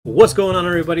What's going on,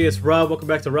 everybody? It's Rob. Welcome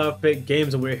back to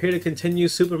RobFigGames, and we're here to continue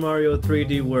Super Mario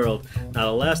 3D World. Now,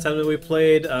 the last time that we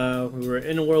played, we were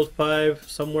in World 5,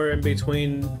 somewhere in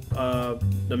between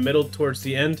the middle towards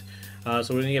the end. So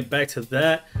we're going to get back to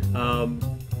that.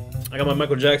 I got my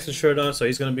Michael Jackson shirt on, so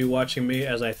he's going to be watching me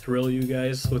as I thrill you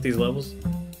guys with these levels.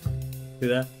 See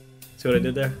that? See what I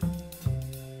did there?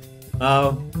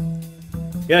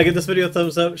 Yeah, give this video a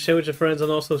thumbs up, share with your friends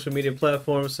on all social media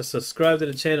platforms, and subscribe to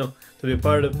the channel to be a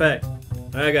part of the pack.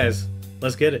 Alright guys,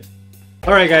 let's get it.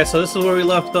 Alright guys, so this is where we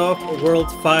left off, World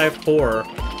 5-4.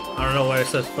 I don't know why it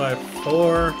says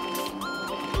 5-4.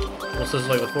 This is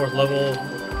like the 4th level,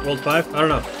 World 5? I don't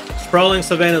know. Sprawling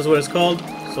Savannah is what it's called,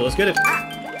 so let's get it.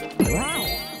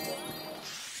 I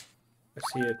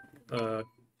see it,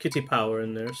 kitty power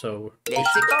in there, so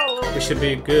we should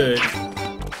be good.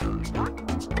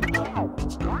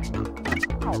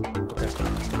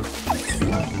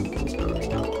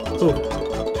 Ooh.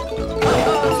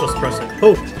 That's what's pressing.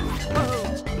 Ooh.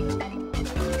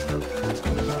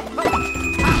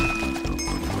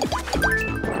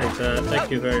 Take that.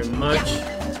 Thank you very much.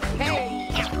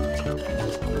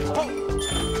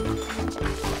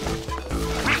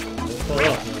 Fall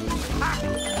off.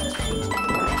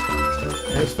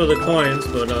 Thanks for the coins,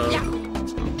 but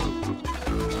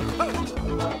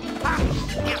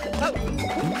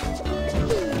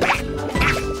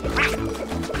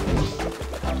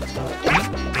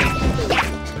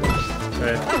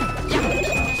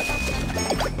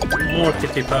more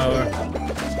kitty power.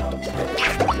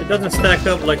 It doesn't stack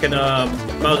up like in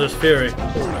Bowser's Fury.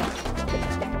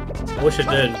 I wish it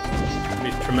did. It'd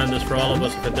be tremendous for all of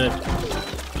us if it did.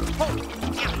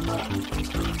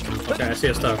 Okay, I see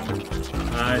a star.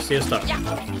 I see a star.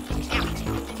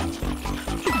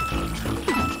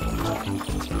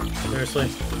 Seriously?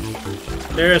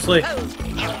 Seriously?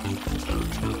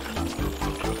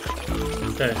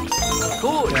 Okay.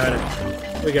 Cool. Got it.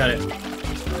 We got it.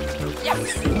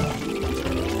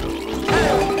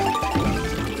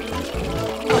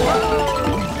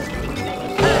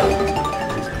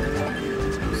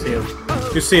 See him.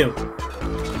 You see him.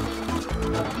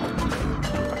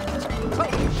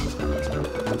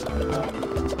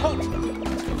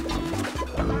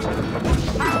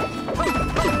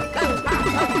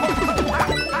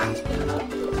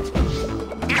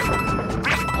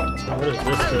 What does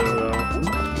this do, though?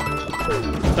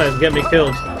 This guy's getting me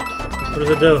killed. What does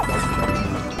it do? Look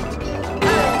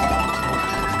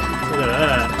at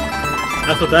that.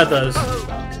 That's what that does.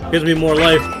 Gives me more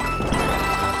life.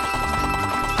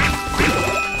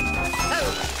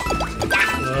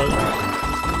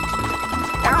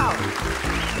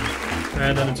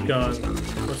 And then it's gone.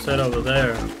 What's that over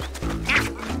there?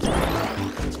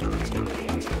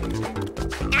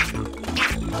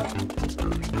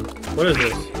 What is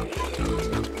this?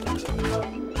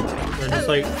 They're just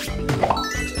like...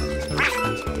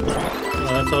 Oh,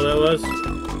 that's all that was?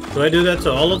 Do I do that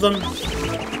to all of them?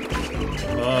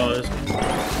 Oh, this...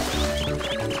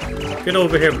 Get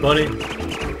over here, buddy.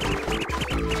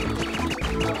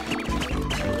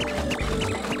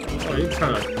 Oh, you're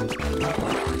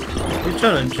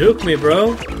trying to juke me,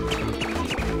 bro.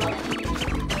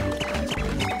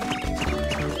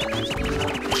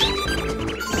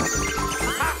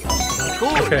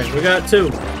 Okay, we got 2.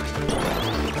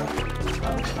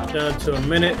 Down to a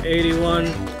minute 81.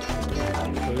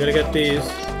 We gotta get these.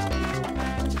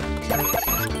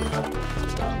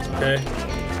 Okay.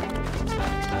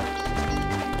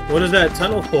 What is that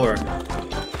tunnel for?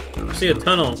 I see a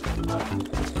tunnel.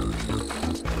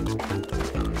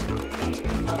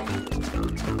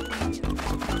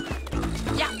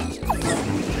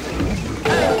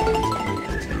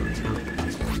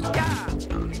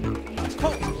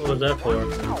 What was that for?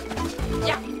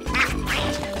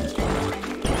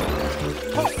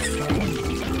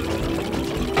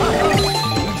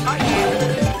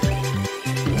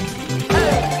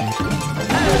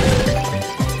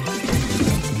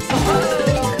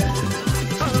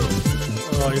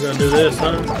 Oh, you're gonna do this,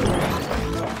 huh?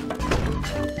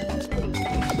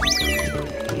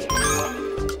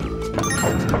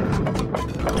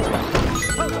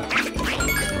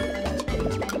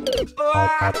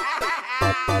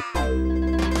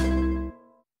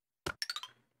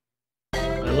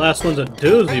 My last one's a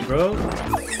doozy, bro.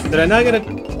 Did I not get a...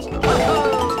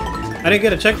 I didn't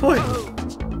get a checkpoint?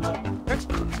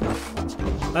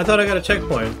 I thought I got a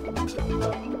checkpoint.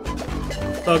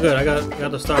 It's all good, I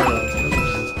got the star though.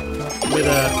 Give me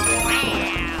that.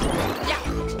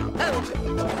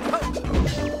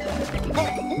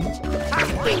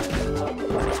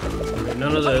 Okay,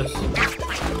 none of this.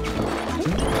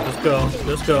 Let's go.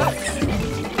 Let's go.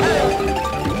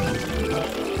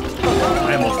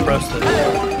 I almost pressed it.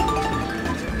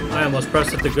 I almost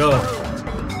pressed it to go.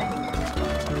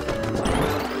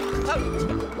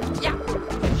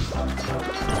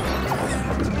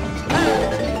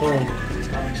 Boom.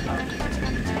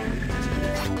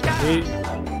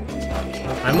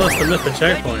 I must have missed the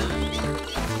checkpoint.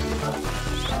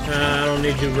 I don't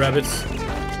need you, rabbits.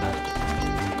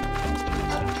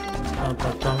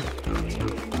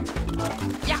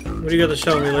 What do you got to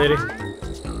show me, lady?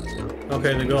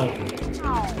 Okay, the goal.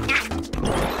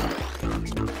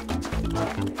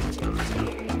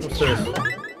 What's this?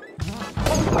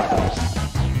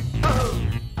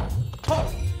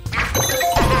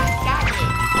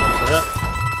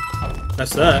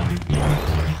 That's that.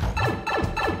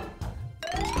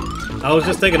 I was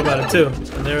just thinking about it too.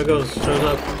 And there it goes. Shows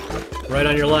up right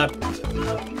on your lap.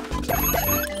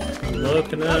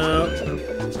 Looking out.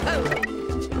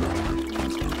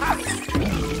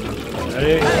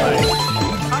 Ready? Nice.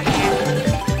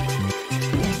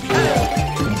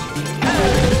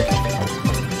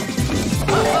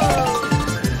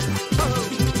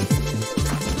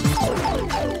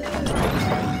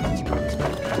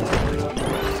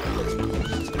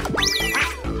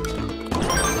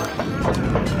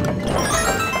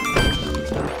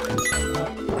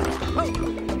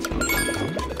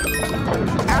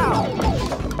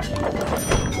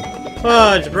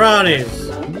 Fudge brownies!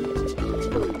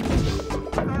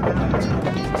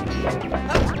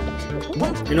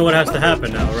 You know what has to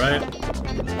happen now, right?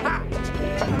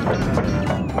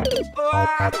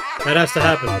 That has to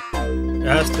happen. It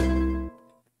has to.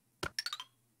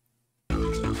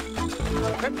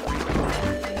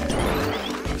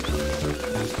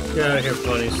 Get out of here,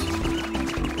 bunnies.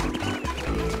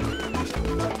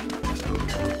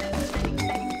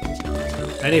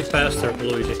 Any faster,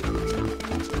 Luigi.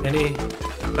 Any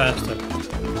faster.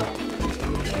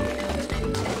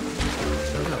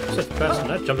 No, sit faster,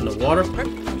 not jump in the water.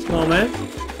 Come on, man.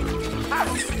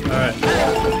 Alright.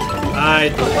 I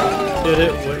did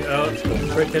it without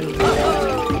freaking.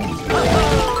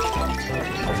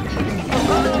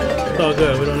 It's all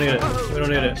good, we don't need it. We don't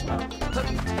need it.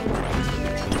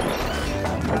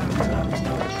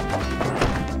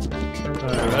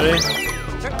 Alright, ready?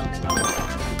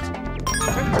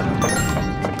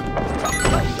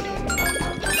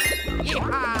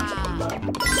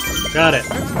 Got it.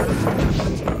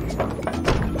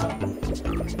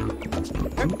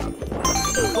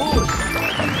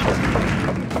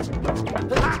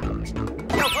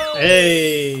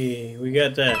 Hey, we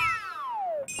got that.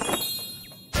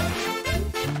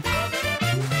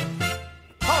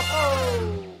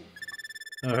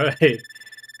 All right.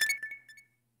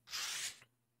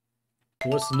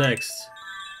 What's next?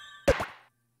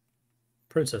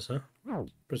 Princess, huh?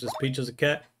 Princess Peach is a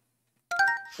cat?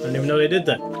 I didn't even know they did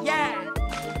that. Yeah.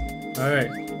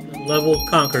 Alright. Level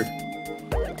conquered.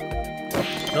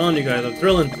 Telling you guys, I'm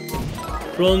thrilling.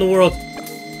 Thrilling the world.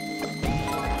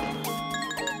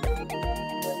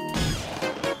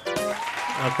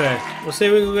 Okay. Let's see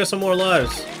if we can get some more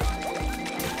lives.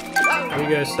 What do you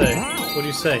guys say? What do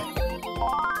you say?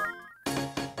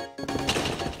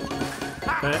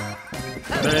 Bang,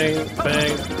 bang,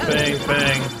 bang, bang,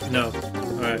 bang. No.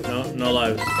 Alright, no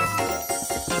lives.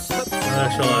 No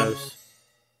extra lives.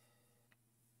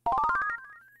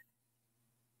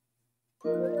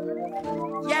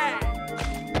 Yeah.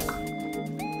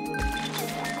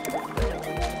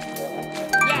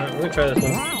 Alright, we're gonna try this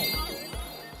one.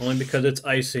 Only because it's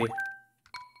icy.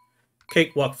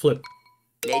 Cakewalk flip.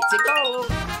 Let's go.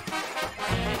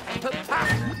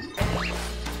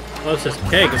 Oh, it's just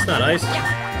cake, it's not ice.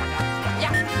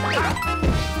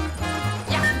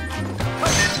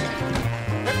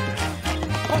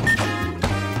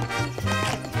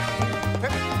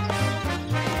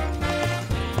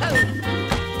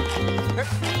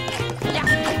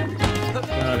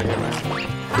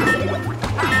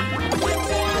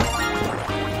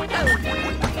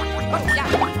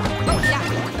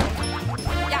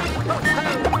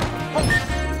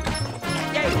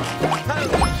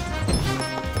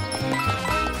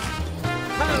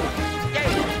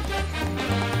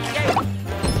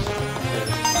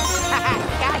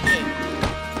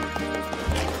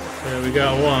 We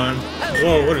got one.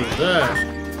 Whoa, what is that?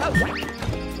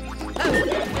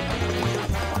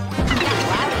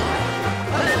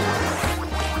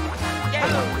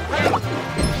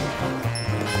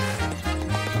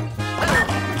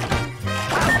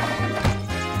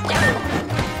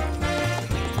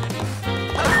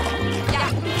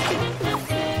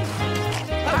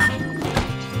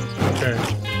 Okay.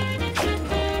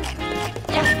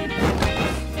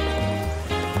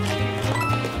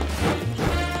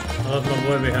 I left my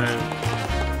boy behind.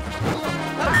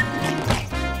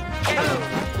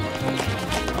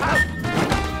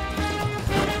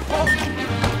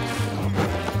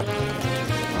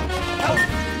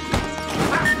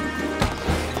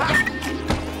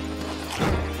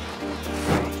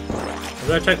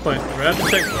 Grab checkpoint. Grab the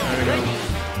checkpoint. There we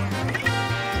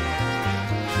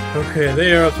go. Okay,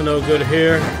 they are up to no good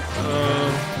here.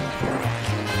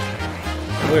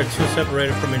 We're too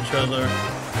separated from each other.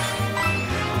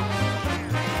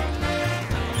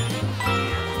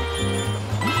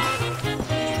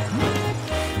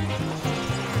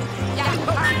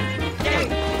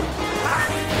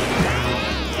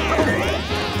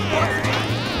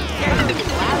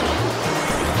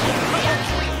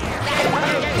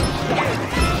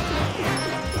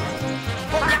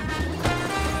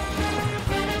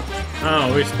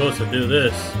 How are we supposed to do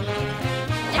this?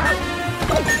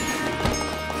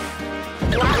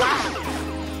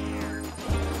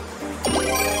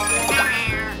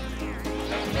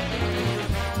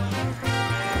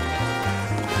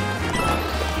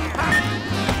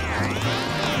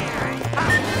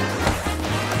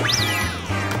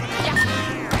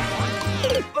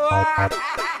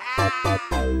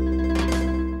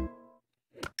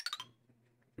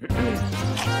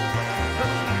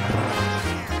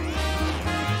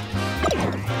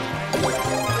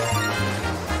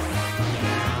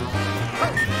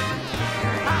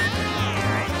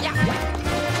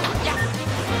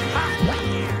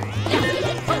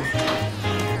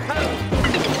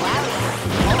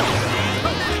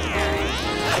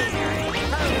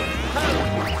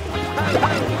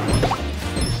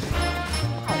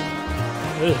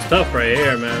 This is tough right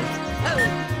here, man.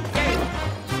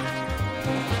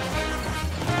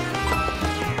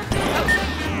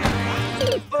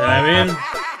 I mean,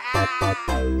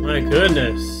 my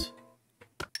goodness.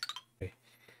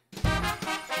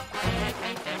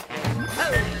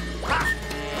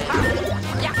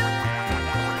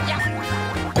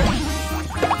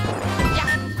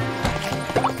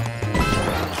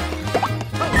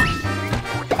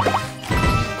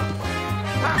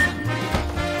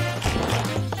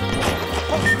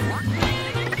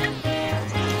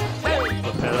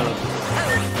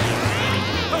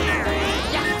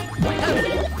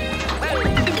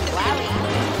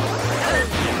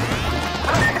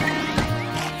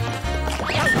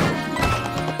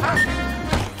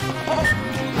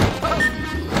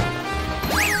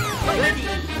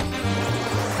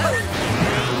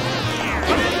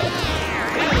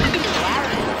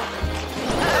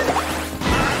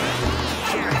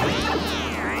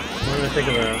 Think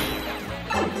of that.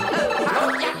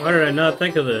 Why did I not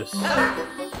think of this?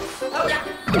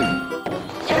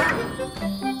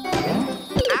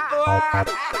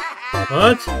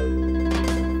 What?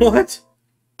 What?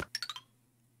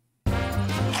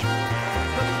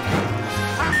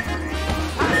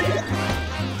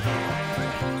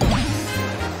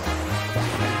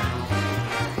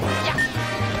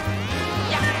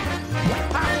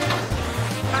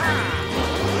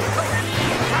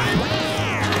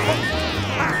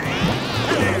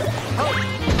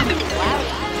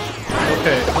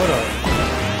 Okay, hold on.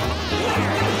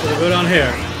 We'll go down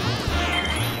here.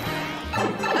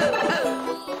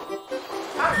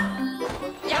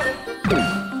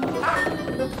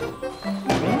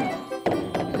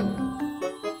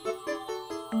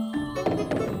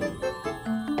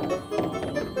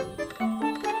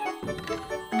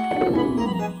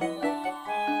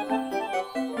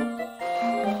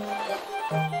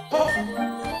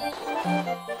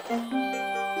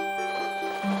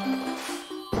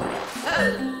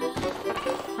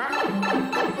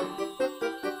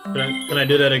 Can I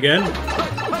do that again?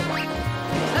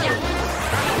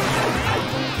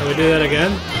 Can we do that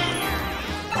again?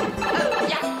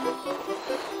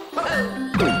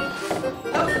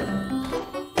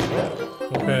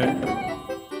 Okay.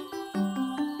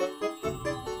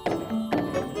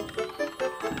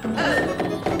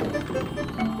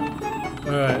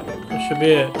 Alright, that should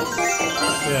be it.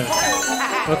 Yeah.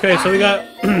 Okay, so we got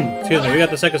excuse me, we got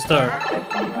the second star.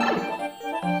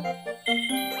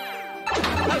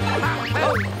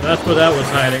 That's where that was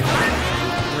hiding.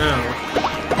 Now,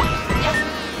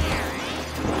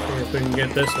 see if we can get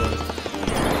this one.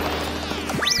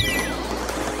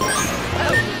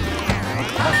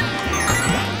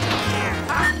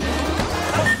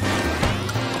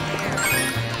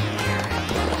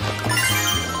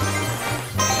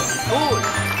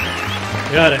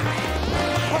 Got it.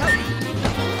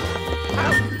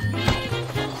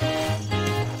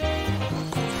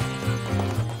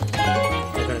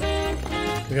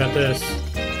 We got this.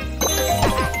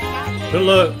 Good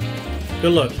luck.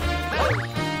 Good luck.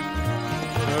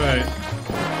 Alright.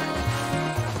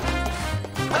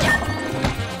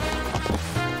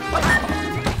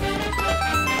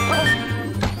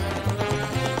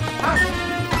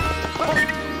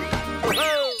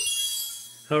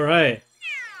 Alright.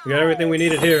 We got everything we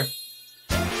needed here.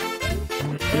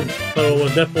 So it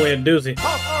was definitely a doozy.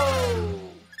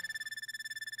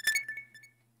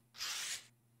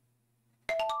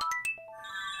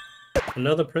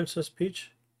 Another Princess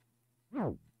Peach?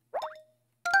 Yeah.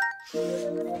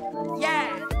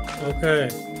 Okay.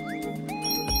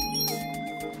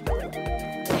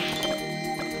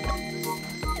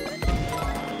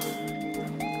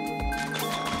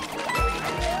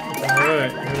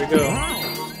 Alright, here we go.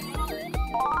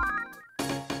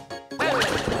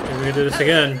 Maybe we can do this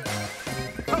again.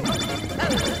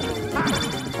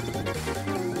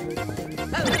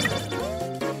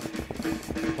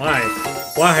 Why?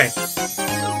 Why?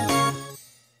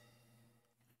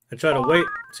 I tried to wait,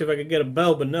 see if I could get a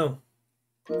bell, but no.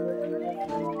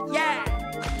 Yeah.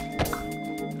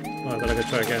 Oh, I thought I could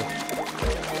try again.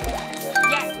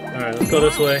 Yeah. Alright, let's go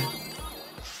this way.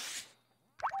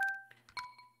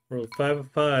 Roll 5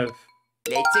 of 5.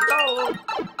 Let's go.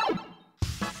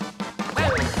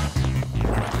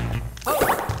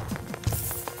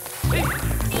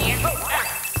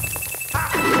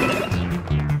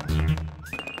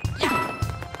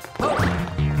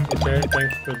 Okay,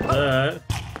 thanks for that.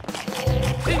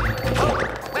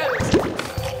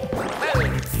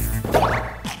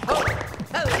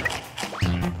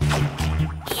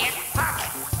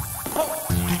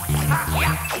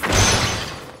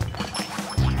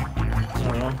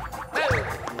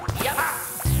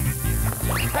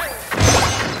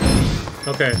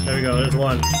 Okay, there we go. There's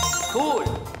one. Cool.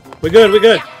 We good. We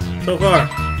good. So far.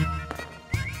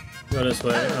 Go this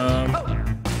way.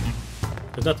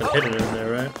 There's nothing hidden in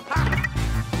there, right?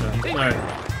 No. All right.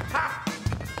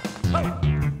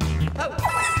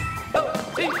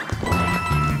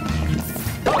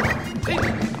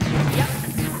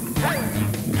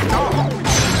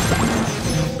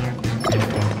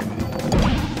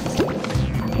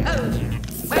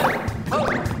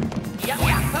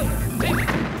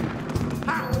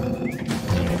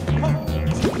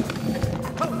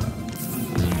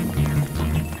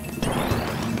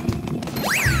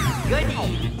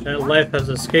 That life has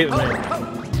escaped me.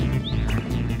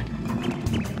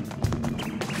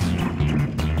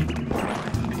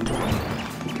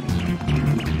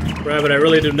 Rabbit, I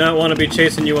really do not want to be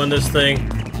chasing you on this thing.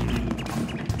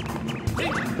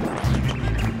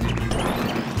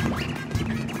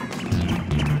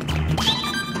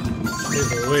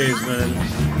 Jeez Louise,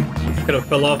 man. Could have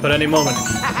fell off at any moment.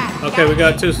 Okay, we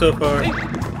got 2 so far.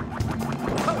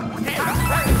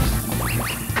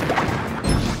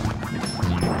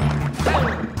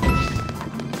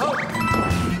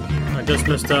 I just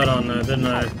missed out on that, didn't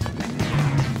I?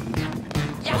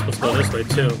 I was supposed to go this way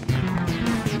too.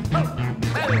 Oh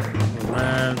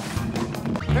man.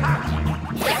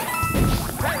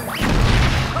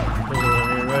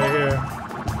 Right here.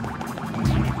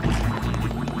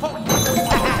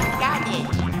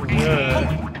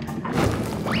 Yeah.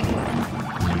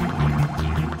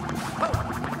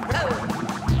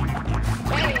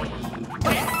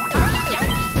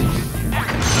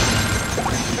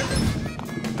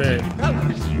 Okay.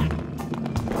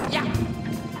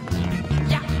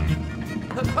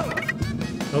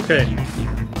 Okay.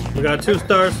 We got 2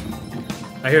 stars.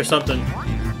 I hear something.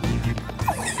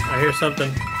 I hear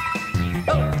something.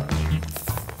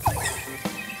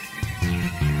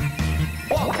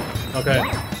 Okay.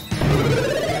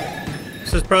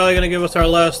 This is probably gonna give us our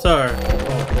last star.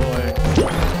 Oh boy.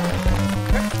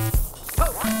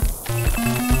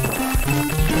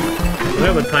 Do we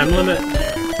have a time limit?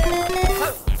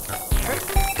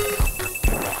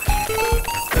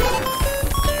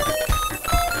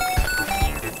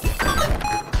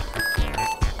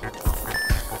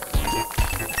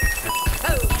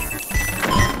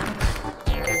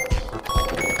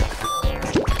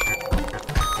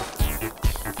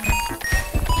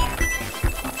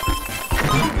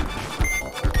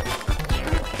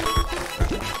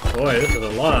 Boy, this is a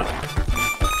lot.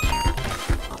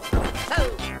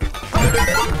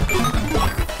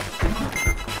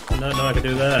 Did not know I could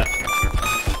do that.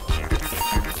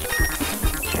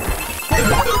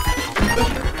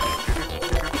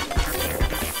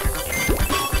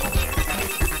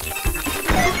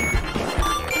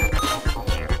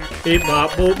 Beep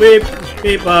bop boop beep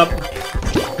beep bop.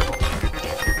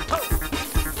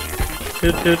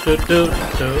 Toot toot toot toot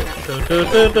toot toot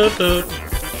toot toot toot.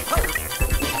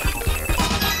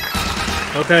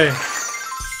 Okay,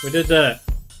 we did that.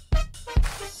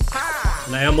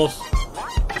 And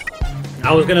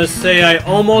I was gonna say I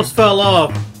almost fell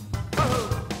off.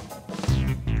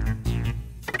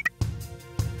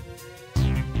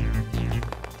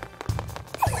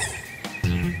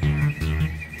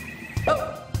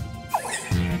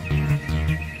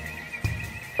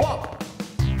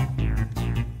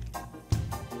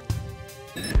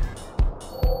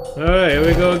 Alright, here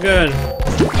we go again.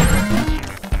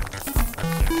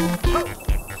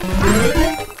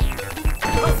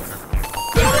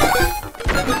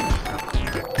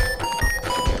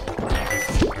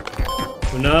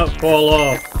 Do not fall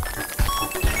off.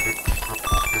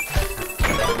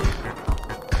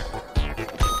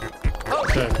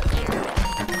 Okay.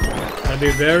 That'd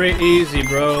be very easy,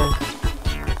 bro.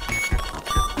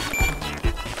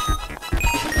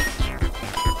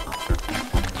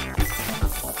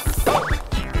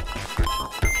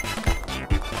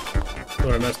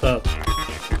 Sorry, I messed up.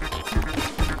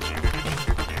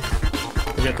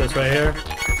 We get this right here.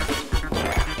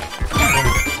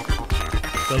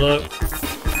 Good luck.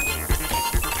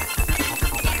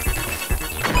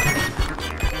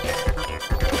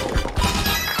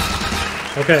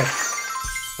 Okay.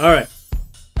 Alright.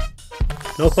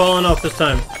 No falling off this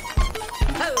time.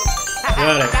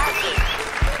 Got it.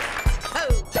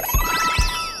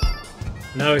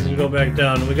 Now we can go back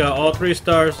down. We got all 3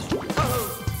 stars.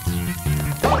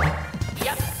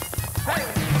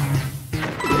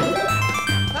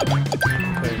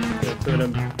 Okay,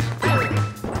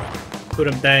 put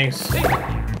them thanks.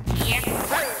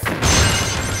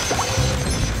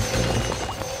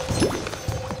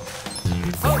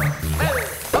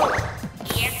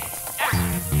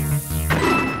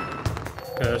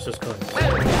 Okay, let's just go.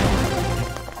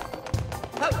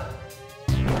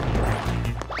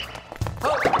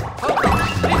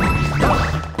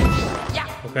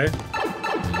 Okay.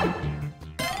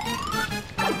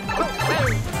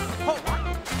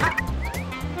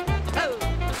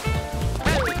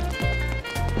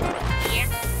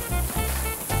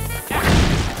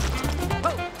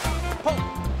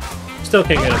 Still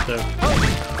can't get up there.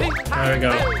 There we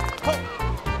go.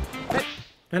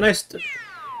 And I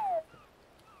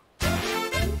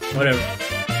whatever.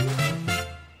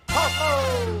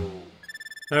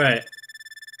 Alright.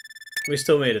 We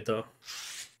still made it though.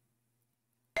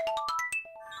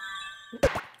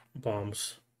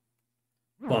 Bombs.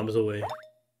 Bombs away.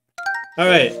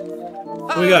 Alright.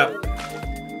 What we got?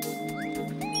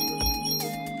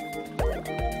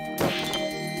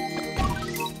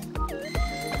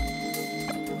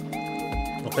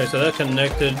 Okay, so that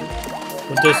connected.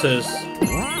 What this is.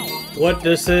 What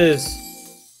this is.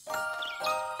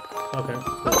 Okay.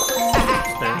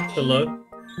 Stand. Good luck.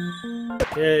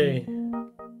 Yay.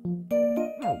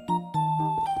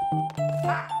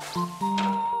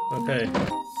 Okay.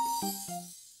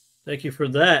 Thank you for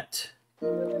that.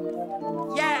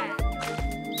 Yeah.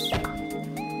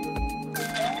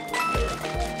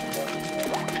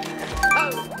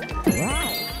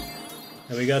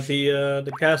 And we got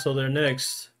the castle there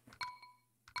next.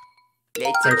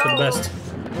 Let's Pray for the go. best.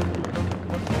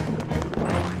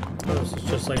 Oh, this is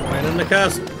just like playing in the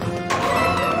castle.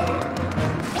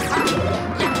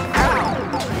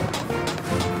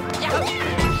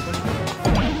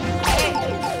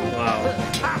 Wow.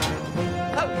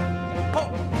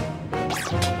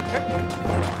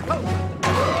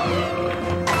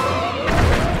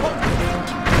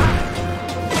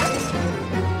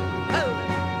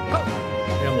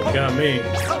 They almost got me.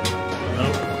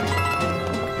 Nope.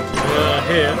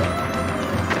 Here.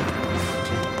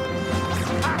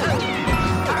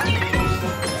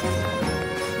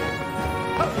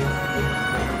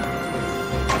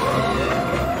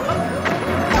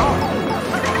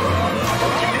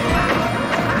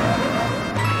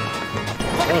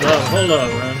 Hold up,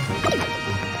 man.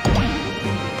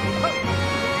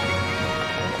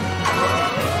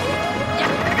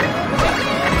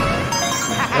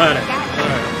 Got it.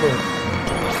 Alright, cool.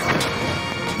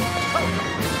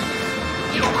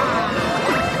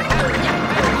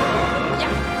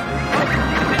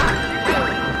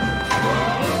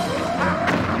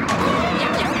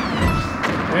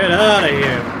 Get out of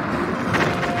here.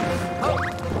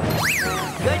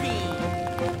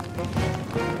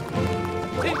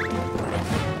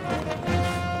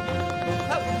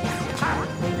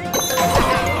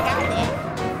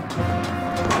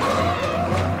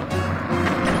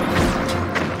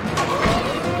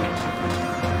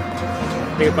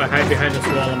 I think if I hide behind this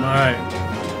wall, I'm alright.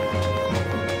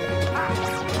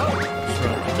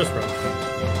 Just run.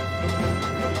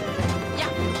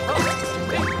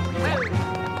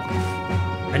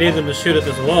 I need them to shoot at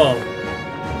this wall.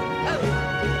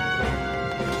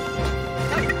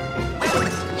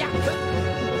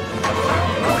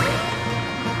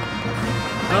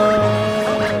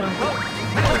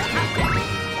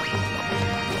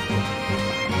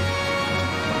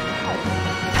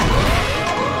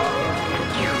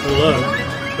 Good luck.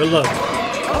 Good luck.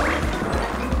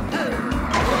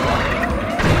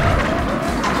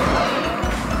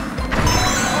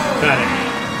 Got it.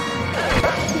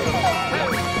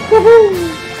 Woohoo!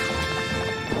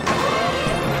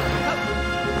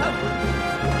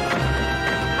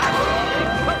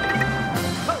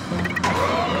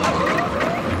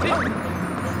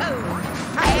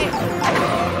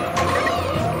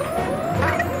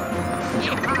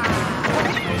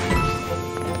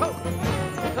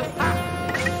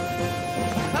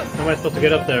 How am I supposed to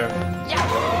get up there?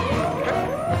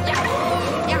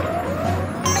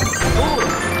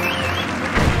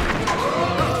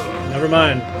 Never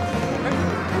mind.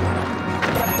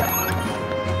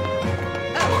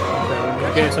 Okay,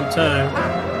 we're getting some time.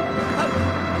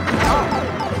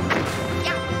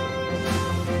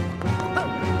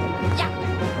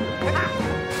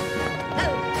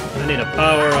 I need a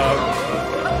power up.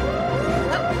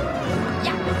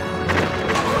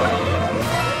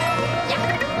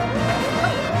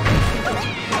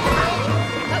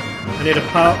 I need a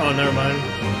power. Oh, never mind.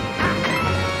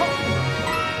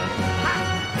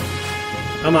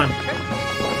 Come on.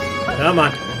 Come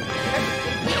on.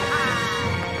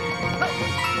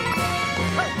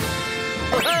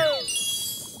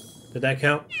 Did that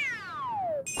count?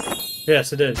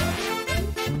 Yes, it did.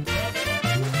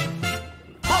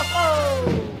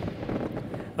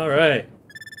 Alright.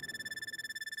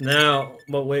 Now,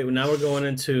 but wait, now we're going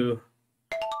into...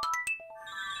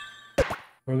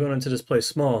 We're going into this place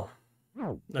small.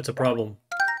 That's a problem.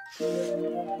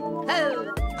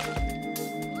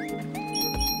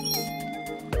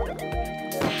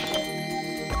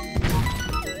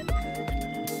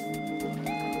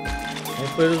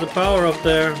 Hopefully there's a power up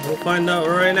there. We'll find out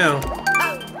right now.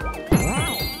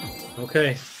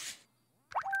 Okay.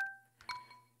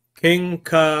 King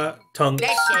Ka Tunk's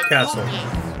castle.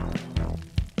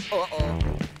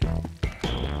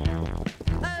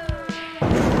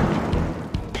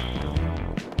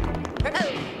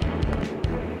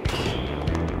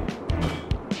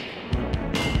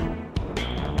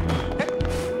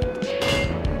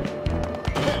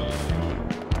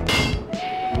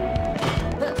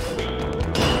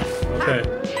 Okay.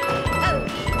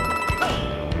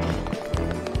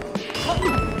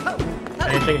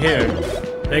 Anything here?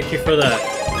 Thank you for that.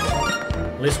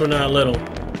 At least we're not little. Get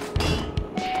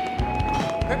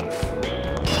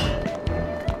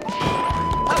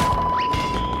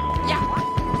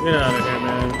out of here,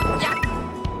 man.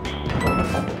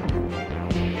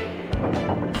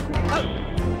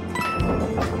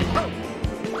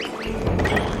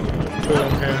 Cool,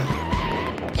 okay.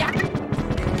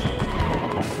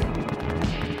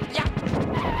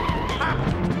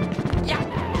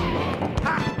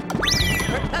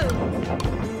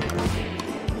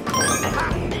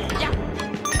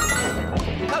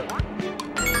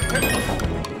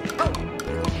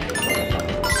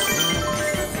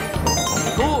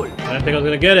 I didn't think I was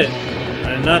gonna get it.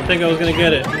 I did not think I was gonna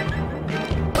get it.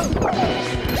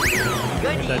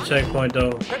 Get that checkpoint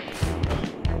though.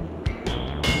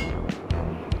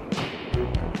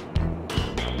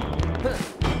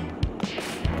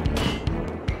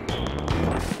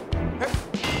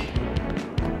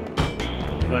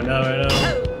 Find out right now.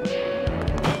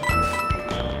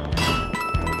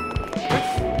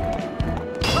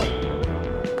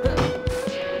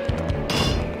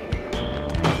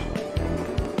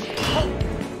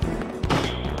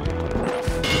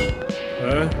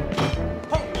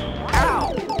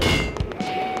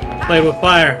 Play with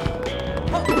fire.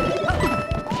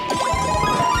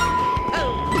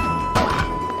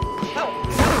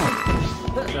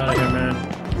 Get out of here, man.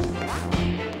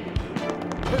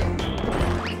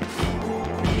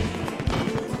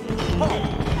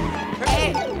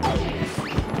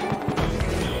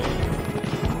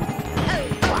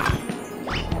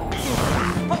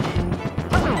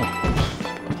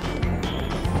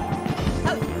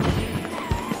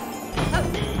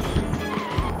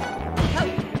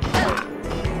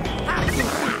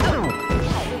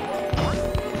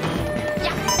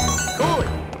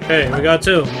 Okay, we got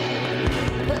two.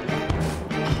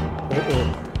 Uh-oh.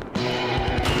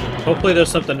 Hopefully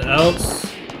there's something else.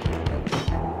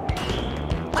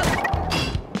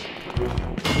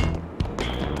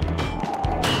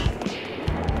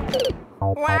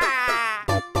 Wow.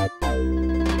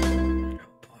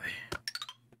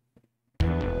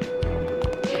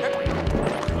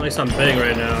 At least I'm big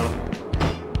right now.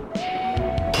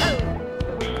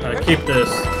 Gotta keep this.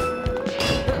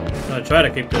 Gotta try to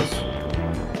keep this.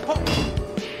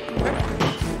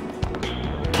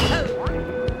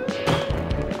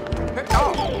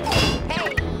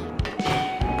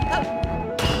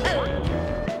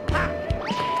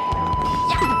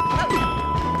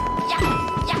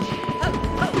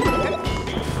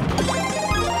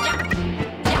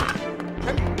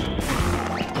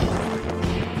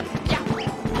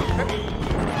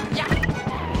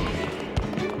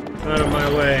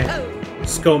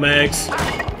 go, Mags.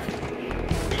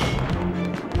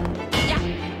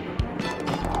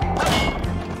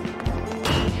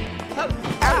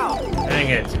 Dang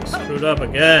it. Screwed up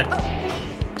again.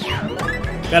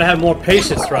 Gotta have more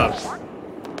patience, Rob.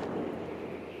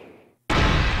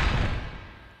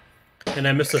 And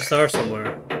I missed a star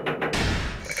somewhere.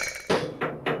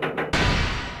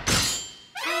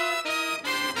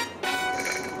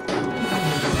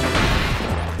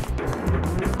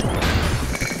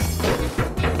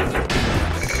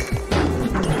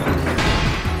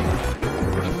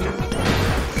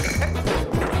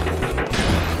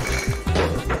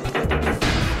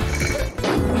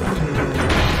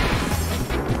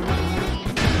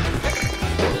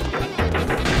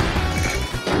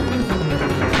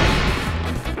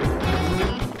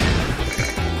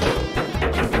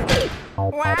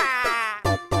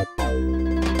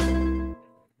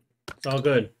 It's all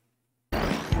good.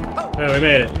 Yeah, we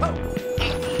made it.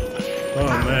 Oh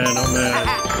man, oh man.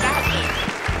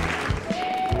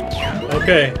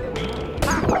 Okay.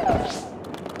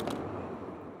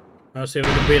 I'll see if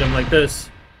we can beat him like this.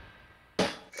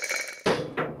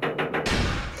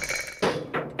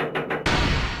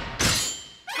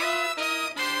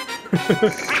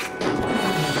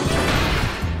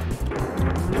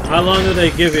 How long do they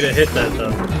give you to hit that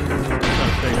though? I'm trying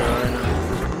to figure out right now.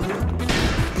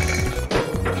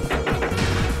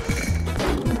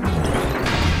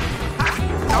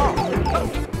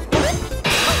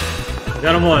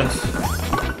 Got him once.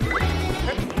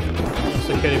 That's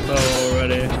a kitty foe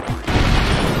already. Oh,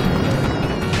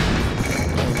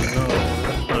 no,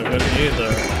 that's not good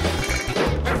either.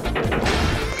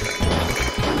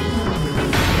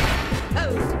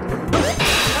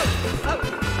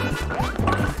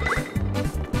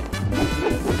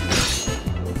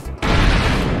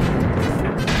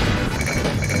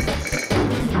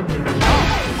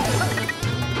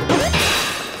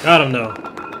 Got him though.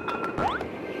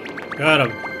 Got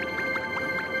him.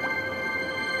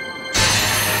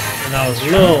 And I was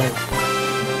low.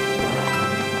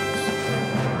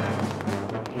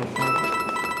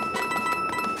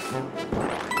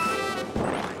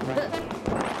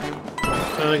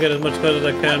 Trying to get as much cut as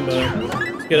I can, but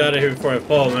let's get out of here before I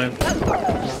fall, man.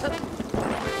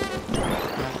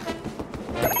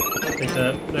 Take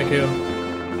that. Thank you.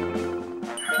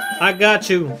 I got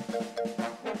you.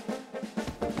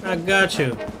 I got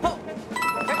you.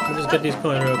 Let me just get these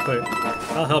coins real quick.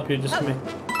 I'll help you. Just give me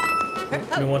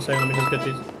 1 second. Let me just get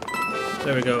these.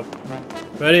 There we go.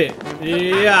 Ready?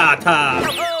 Yeah, ta!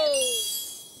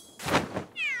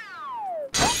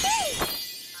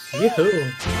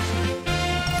 Yoo-hoo!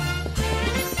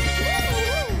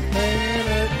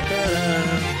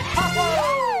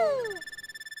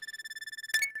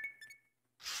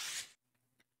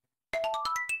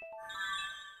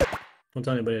 Don't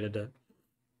tell anybody I did that.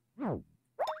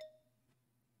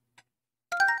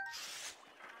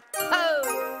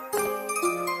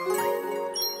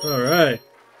 Alright.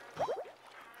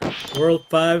 World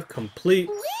 5 complete.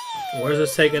 Where's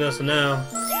this taking us now?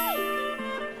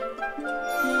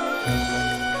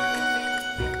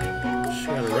 She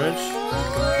got a wrench.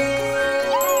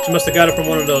 She must have got it from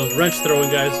one of those wrench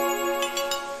throwing guys.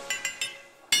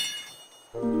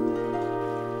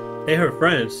 Hey, her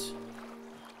friends.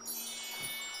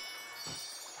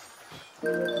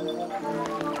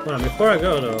 Hold on, before I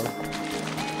go though.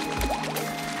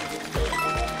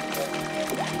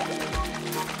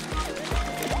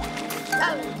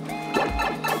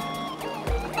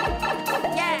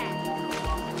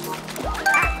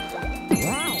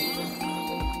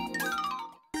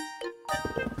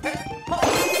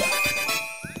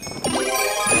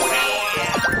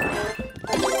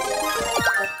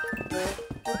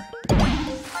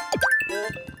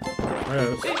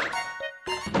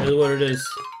 It is what it is.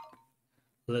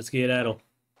 Let's get at 'em.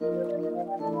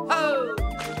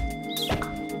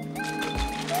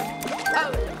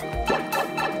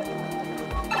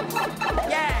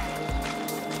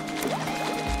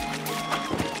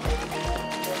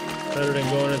 Better than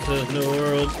going into this new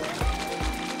world.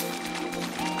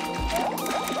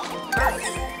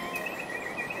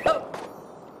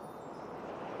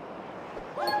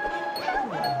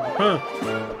 Huh.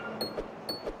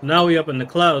 Now we up in the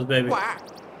clouds, baby.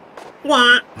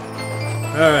 Wah!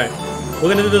 Alright. We're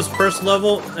gonna do this first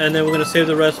level, and then we're gonna save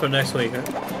the rest for next week, huh?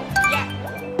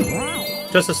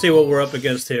 Just to see what we're up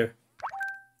against here.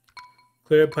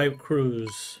 Clear pipe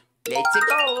cruise. Let's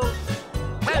go.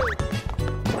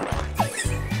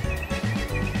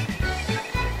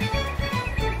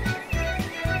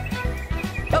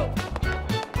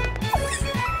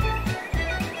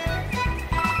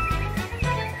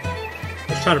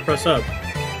 Let's try to press up.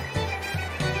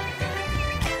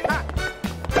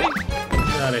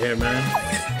 out of here, man.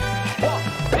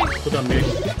 Hold on, me.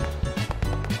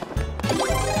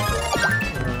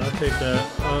 I'll take that.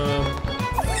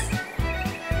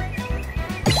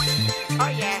 Oh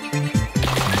yeah.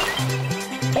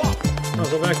 Oh,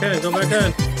 go back in, go back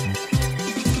in.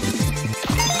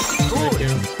 Thank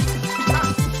you.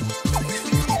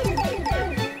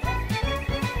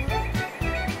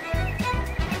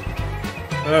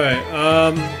 Alright,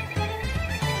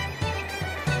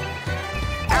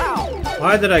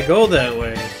 why did I go that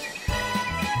way?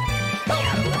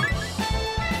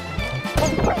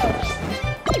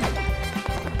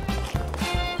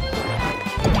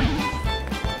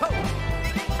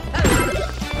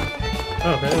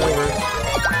 Okay, that works.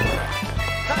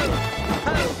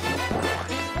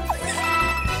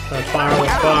 That fire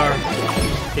was far.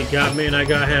 He got me and I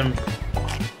got him.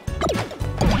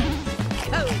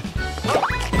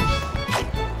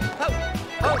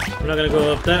 I'm not gonna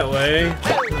go up that way.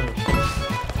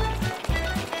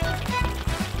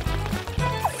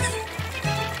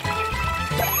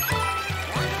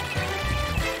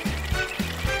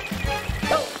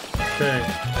 Okay.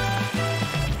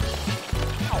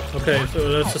 Okay, so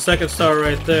that's the second star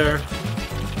right there.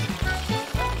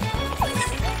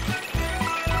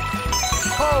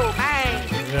 Oh man.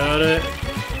 Got it.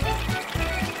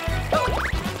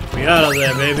 We out of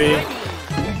there, baby.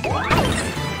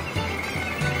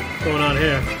 What's going on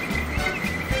here?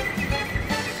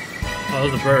 Oh,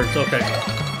 those are birds. Okay.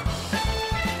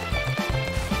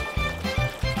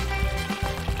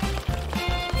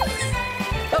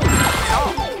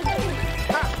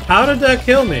 How did that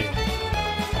kill me?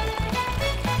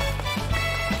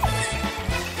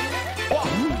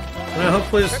 Well,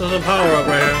 hopefully this is a power up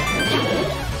right here.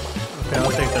 Okay,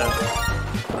 I'll take that.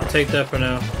 I'll take that for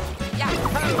now.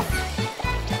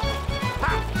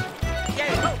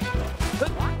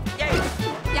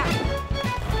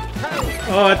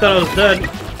 Oh, I thought I was dead.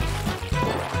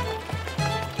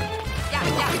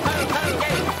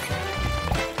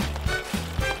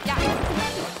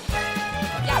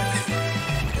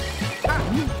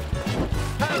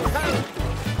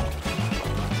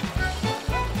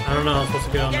 I don't know how I'm supposed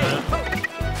to get on that.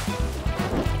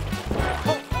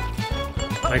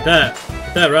 Like that.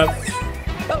 Like that, Rob.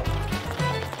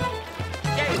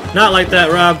 Not like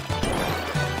that, Rob.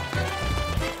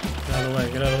 Get out of the way,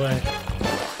 get out of the way.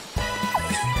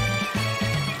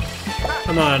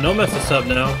 Come on, don't mess this up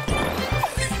now.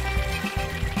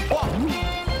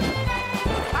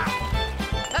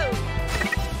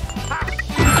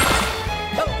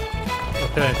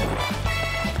 Okay.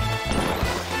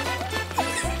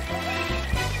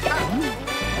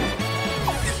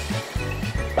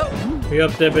 We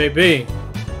up there, baby.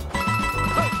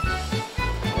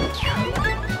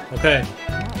 Okay.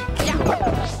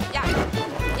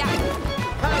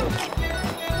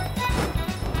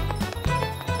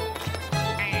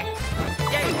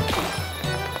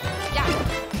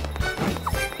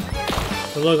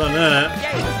 Good luck on that.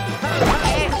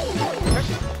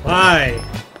 Why?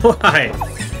 Why?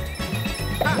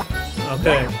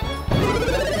 Okay.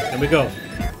 Here we go.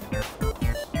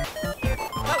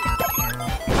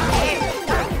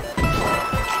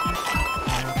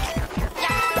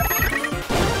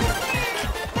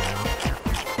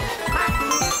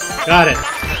 Got it.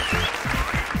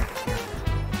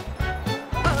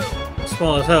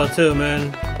 Small as hell too,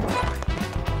 man.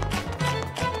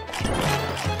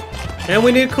 And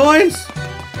we need coins?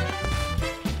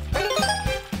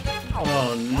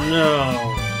 Oh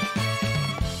no.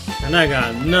 And I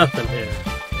got nothing here.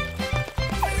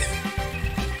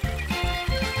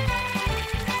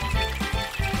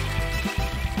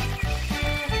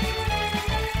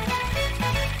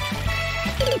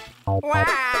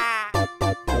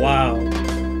 Wow.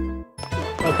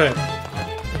 Okay.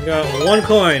 I got one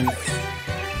coin.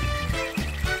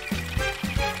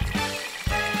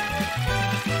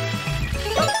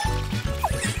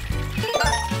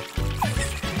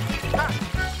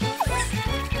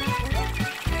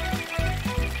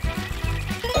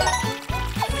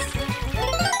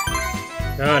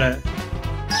 Got it.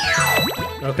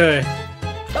 Okay.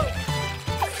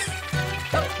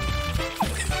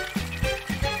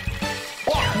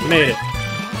 Made it.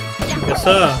 Yes,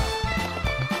 sir.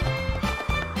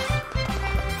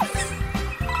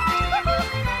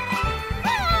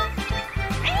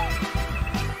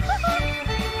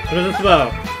 What is this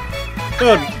about?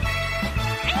 Good.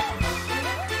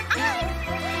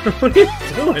 What are you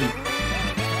doing?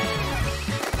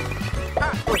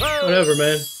 Whatever,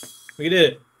 man. We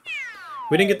did it.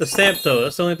 We didn't get the stamp though.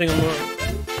 That's the only thing I'm more.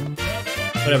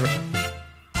 Whatever.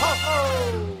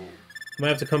 Might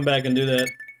have to come back and do that.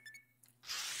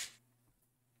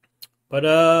 But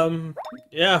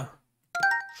yeah.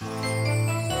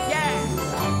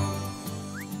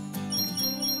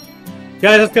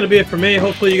 Guys, that's gonna be it for me.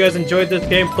 Hopefully you guys enjoyed this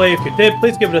gameplay. If you did,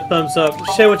 please give it a thumbs up.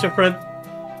 Share with your friends.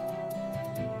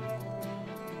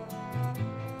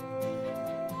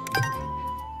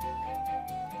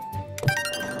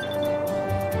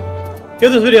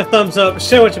 Give this video a thumbs up,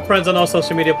 share with your friends on all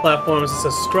social media platforms, and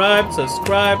subscribe to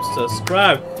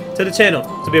the channel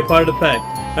to be a part of the pack.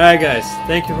 Alright guys,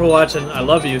 thank you for watching. I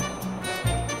love you.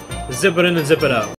 Zip it in and zip it out.